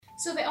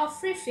So there are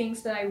three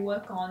things that I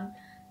work on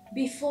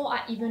before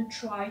I even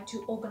try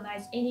to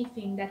organize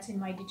anything that's in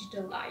my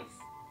digital life.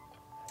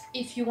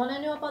 If you want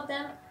to know about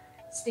them,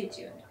 stay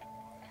tuned.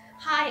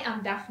 Hi,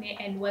 I'm Daphne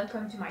and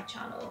welcome to my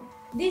channel.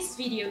 This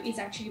video is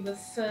actually the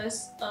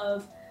first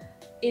of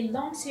a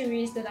long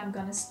series that I'm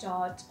gonna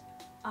start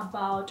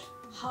about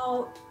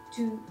how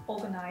to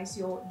organize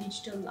your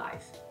digital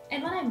life.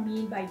 And what I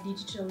mean by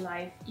digital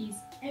life is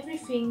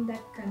everything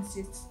that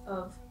consists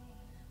of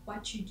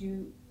what you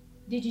do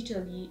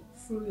digitally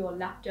through your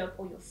laptop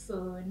or your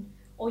phone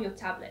or your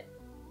tablet.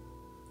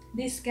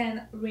 This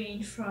can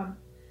range from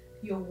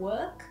your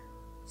work,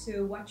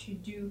 so what you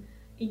do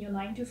in your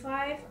 9 to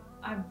 5.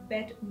 I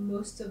bet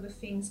most of the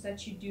things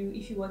that you do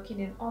if you work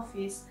in an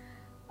office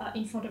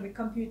in front of a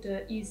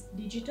computer is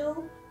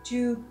digital,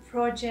 to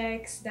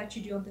projects that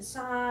you do on the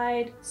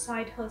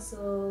side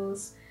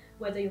hustles,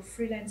 whether you're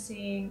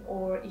freelancing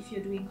or if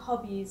you're doing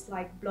hobbies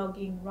like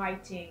blogging,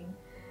 writing,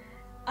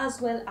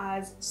 as well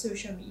as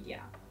social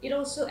media. It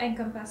also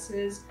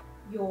encompasses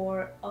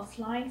your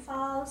offline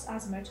files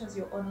as much as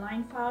your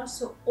online files,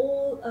 so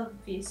all of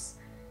this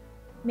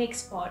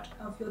makes part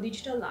of your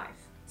digital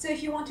life. So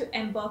if you want to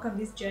embark on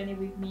this journey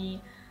with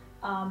me,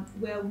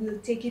 where we'll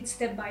take it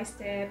step by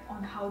step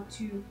on how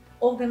to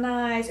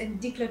organize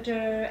and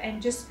declutter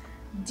and just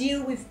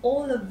deal with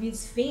all of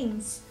these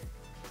things,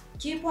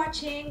 keep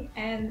watching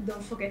and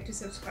don't forget to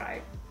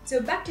subscribe. So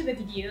back to the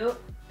video.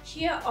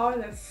 Here are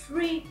the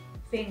three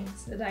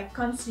things that I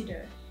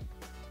consider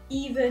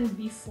even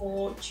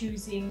before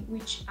choosing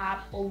which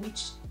app or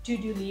which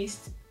to-do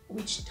list,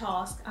 which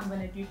task I'm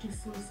gonna do to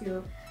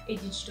fulfill a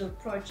digital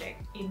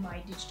project in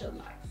my digital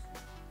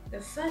life. The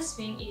first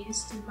thing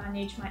is to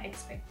manage my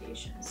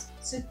expectations.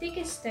 So take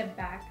a step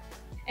back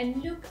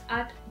and look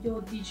at your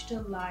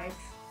digital life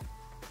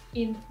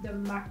in the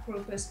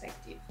macro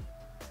perspective.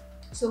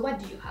 So what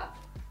do you have?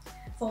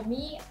 For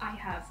me, I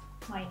have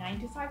my 9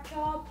 to 5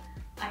 job,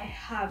 I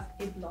have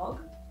a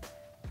blog,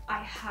 I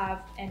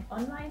have an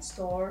online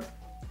store,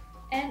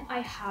 and I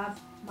have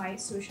my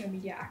social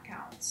media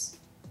accounts,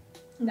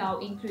 now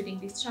including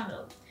this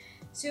channel.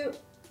 So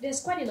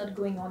there's quite a lot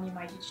going on in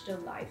my digital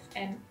life,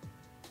 and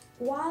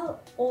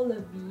while all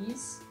of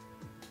these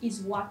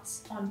is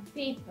what's on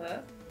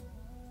paper,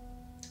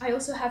 I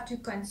also have to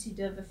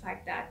consider the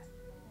fact that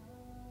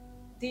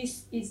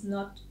this is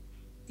not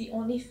the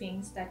only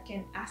things that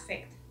can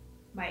affect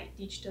my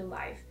digital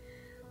life.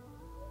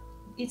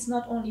 It's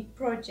not only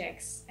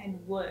projects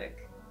and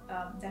work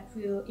that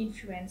will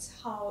influence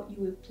how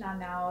you will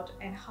plan out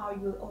and how you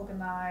will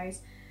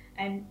organize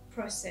and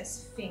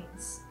process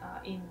things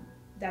in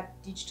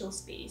that digital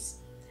space.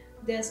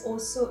 There's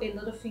also a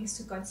lot of things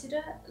to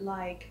consider,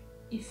 like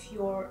if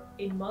you're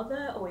a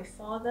mother or a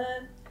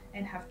father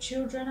and have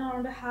children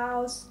around the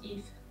house,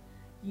 if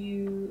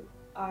you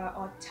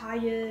are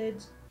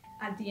tired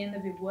at the end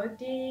of a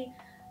workday,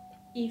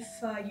 if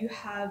you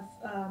have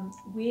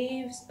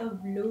waves of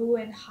low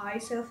and high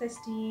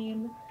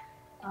self-esteem,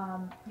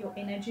 your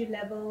energy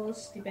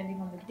levels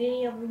depending on the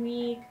day of the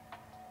week,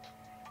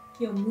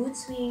 your mood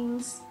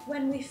swings.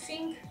 When we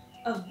think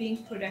of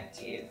being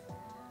productive,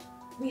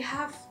 we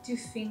have to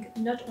think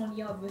not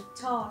only of the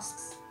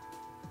tasks,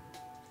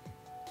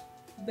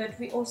 but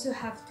we also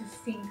have to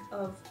think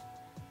of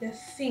the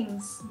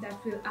things that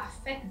will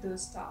affect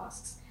those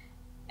tasks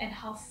and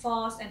how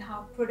fast and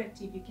how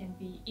productive you can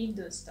be in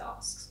those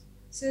tasks.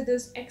 So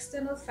those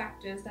external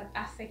factors that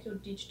affect your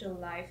digital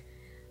life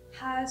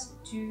has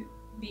to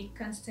be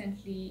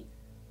constantly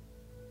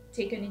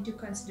taken into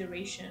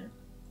consideration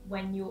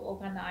when you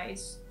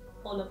organize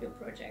all of your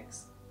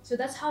projects. So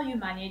that's how you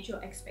manage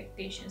your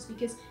expectations,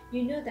 because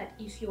you know that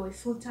if you're a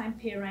full-time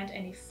parent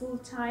and a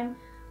full-time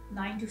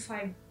 9 to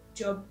 5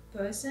 job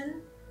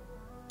person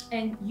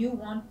and you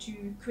want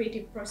to create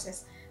a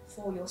process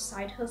for your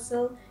side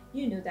hustle,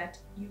 you know that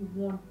you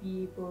won't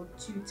be able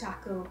to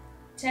tackle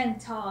 10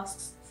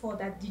 tasks for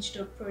that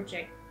digital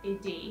project a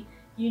day.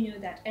 You know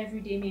that every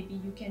day maybe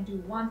you can do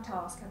one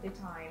task at a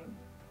time,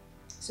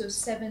 so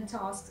 7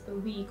 tasks a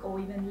week or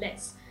even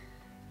less.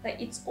 Like,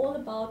 it's all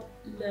about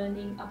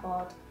learning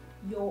about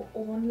your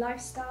own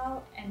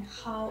lifestyle and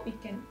how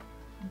it can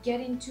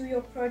get into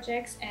your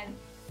projects and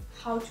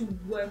how to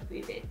work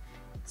with it.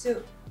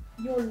 So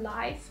your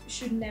life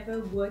should never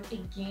work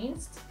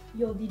against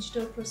your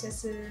digital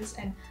processes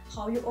and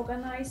how you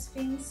organize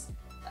things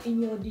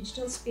in your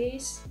digital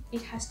space.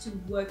 It has to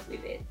work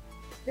with it.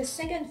 The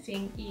second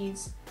thing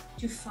is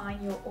to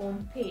find your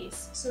own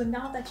pace. So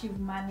now that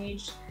you've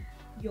managed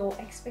your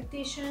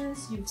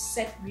expectations, you've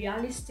set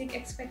realistic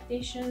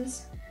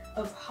expectations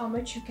of how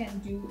much you can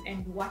do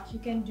and what you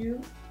can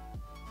do,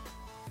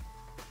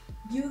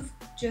 you've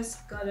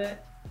just gotta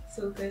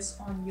focus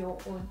on your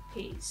own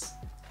pace,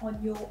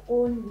 on your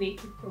own way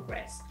to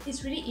progress.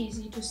 It's really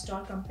easy to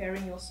start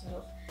comparing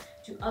yourself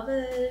to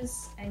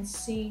others and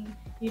seeing,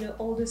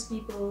 all those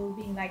people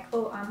being like,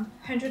 oh, I'm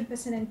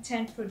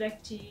 110%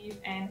 productive,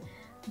 and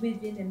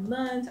within a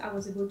month I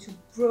was able to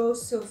grow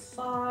so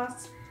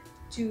fast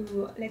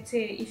to, let's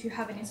say, if you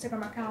have an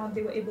Instagram account,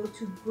 they were able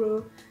to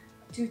grow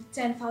to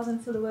 10,000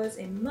 followers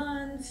a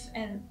month,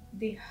 and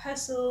they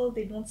hustle,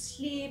 they don't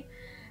sleep,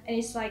 and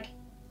it's like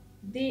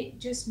they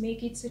just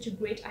make it such a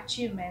great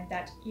achievement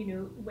that, you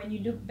know, when you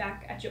look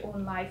back at your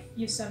own life,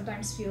 you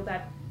sometimes feel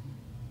that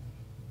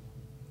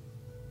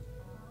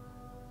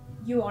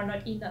you are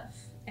not enough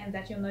and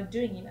that you're not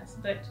doing enough.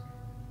 But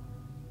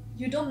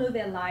you don't know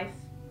their life,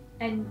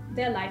 and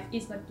their life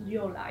is not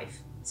your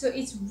life. So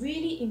it's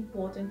really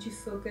important to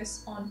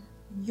focus on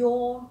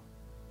your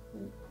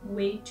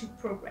way to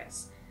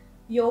progress,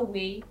 your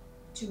way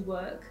to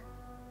work,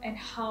 and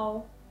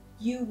how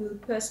you will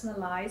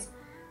personalize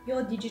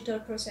your digital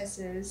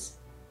processes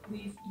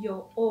with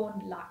your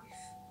own life.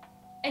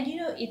 And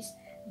you know, it's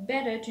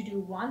better to do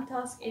one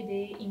task a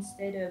day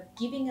instead of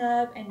giving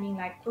up and being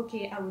like,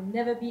 okay, I will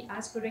never be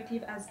as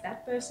productive as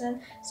that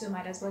person, so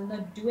might as well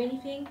not do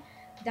anything.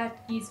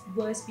 That is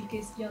worse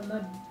because you're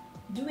not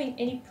doing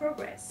any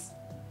progress.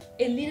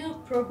 A little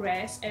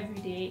progress every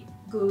day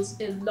goes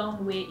a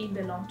long way in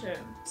the long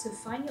term. So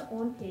find your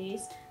own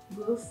pace,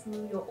 go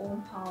through your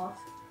own path,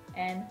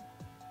 and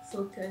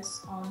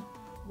focus on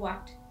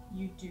what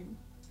you do.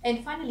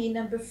 And finally,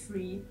 number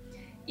 3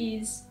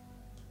 is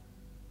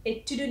a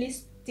to-do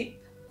list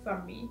tip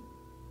from me.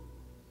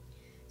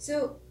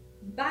 So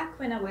back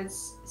when I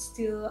was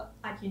still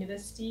at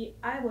university,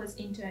 I was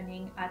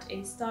interning at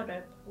a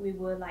startup. We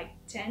were like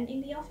 10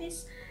 in the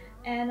office,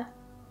 and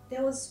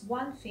there was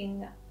one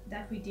thing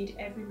that we did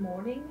every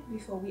morning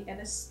before we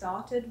ever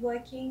started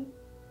working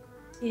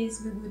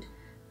is we would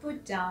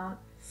put down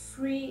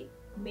 3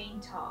 main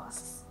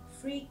tasks,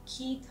 3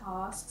 key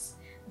tasks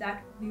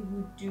that we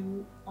would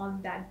do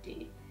on that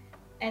day.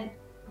 And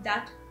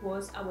that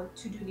was our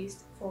to-do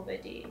list for the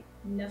day,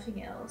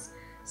 nothing else.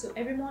 So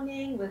every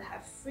morning we'll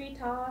have 3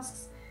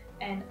 tasks,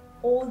 and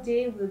all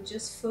day we'll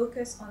just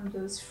focus on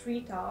those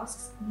 3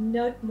 tasks,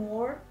 not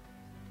more,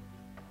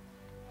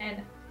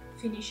 and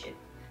finish it.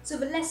 So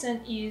the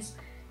lesson is,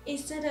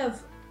 instead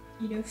of,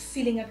 you know,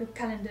 filling up your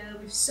calendar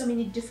with so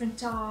many different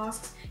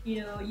tasks,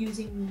 you know,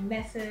 using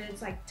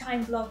methods like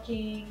time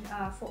blocking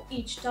for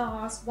each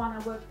task,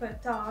 1 hour per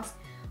task,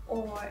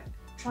 or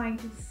trying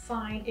to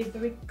find a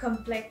very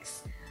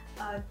complex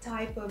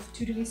type of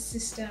to-do list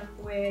system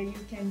where you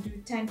can do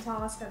 10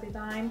 tasks at a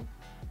time,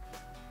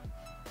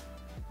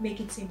 make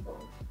it simple.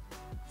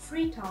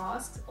 3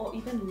 tasks or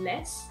even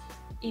less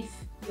if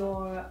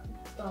you're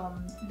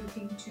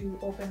looking to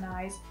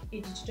organize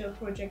a digital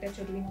project that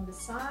you're doing on the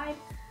side.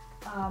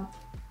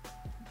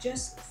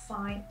 Just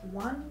find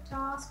 1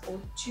 task or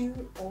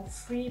 2 or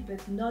 3,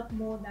 but not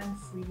more than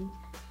 3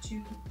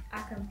 to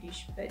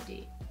accomplish per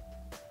day.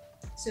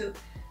 So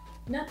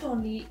not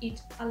only it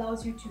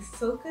allows you to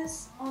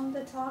focus on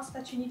the task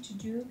that you need to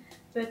do,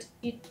 but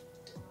it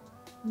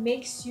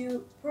makes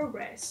you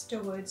progress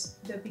towards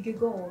the bigger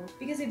goal,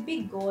 because a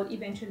big goal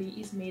eventually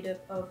is made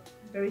up of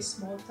very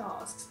small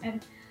tasks,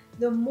 and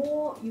the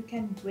more you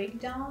can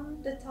break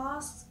down the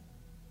tasks,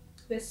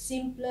 the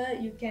simpler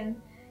you can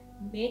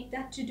make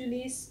that to-do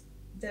list,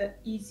 the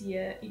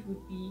easier it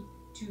would be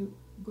to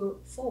go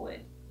forward.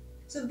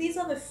 So these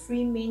are the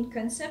 3 main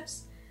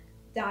concepts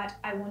that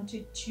I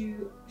wanted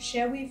to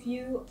share with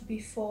you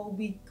before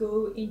we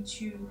go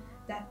into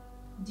that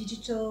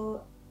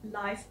digital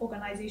life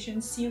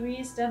organization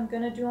series that I'm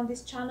gonna do on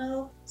this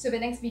channel. So the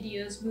next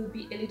videos will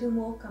be a little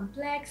more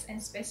complex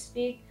and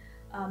specific.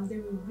 They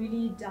will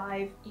really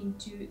dive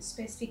into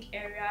specific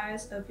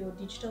areas of your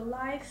digital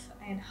life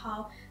and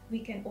how we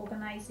can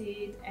organize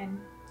it and,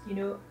 you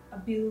know,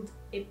 build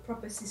a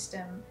proper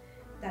system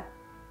that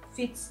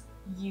fits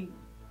you,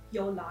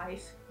 your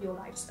life, your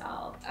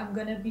lifestyle. I'm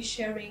gonna be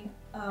sharing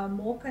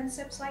more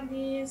concepts like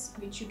this,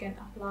 which you can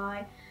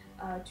apply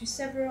to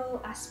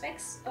several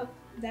aspects of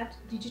that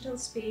digital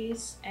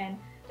space, and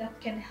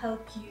that can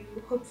help you,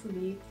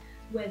 hopefully,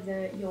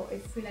 whether you're a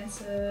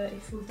freelancer, a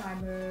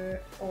full-timer,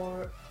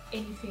 or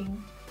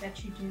anything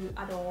that you do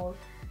at all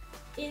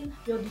in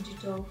your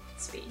digital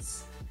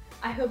space.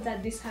 I hope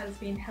that this has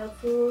been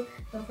helpful.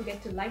 Don't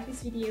forget to like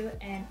this video,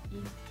 and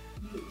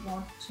if you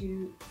want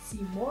to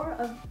see more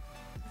of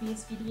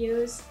these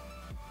videos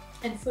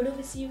and follow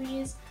the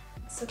series,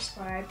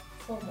 subscribe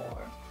for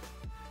more.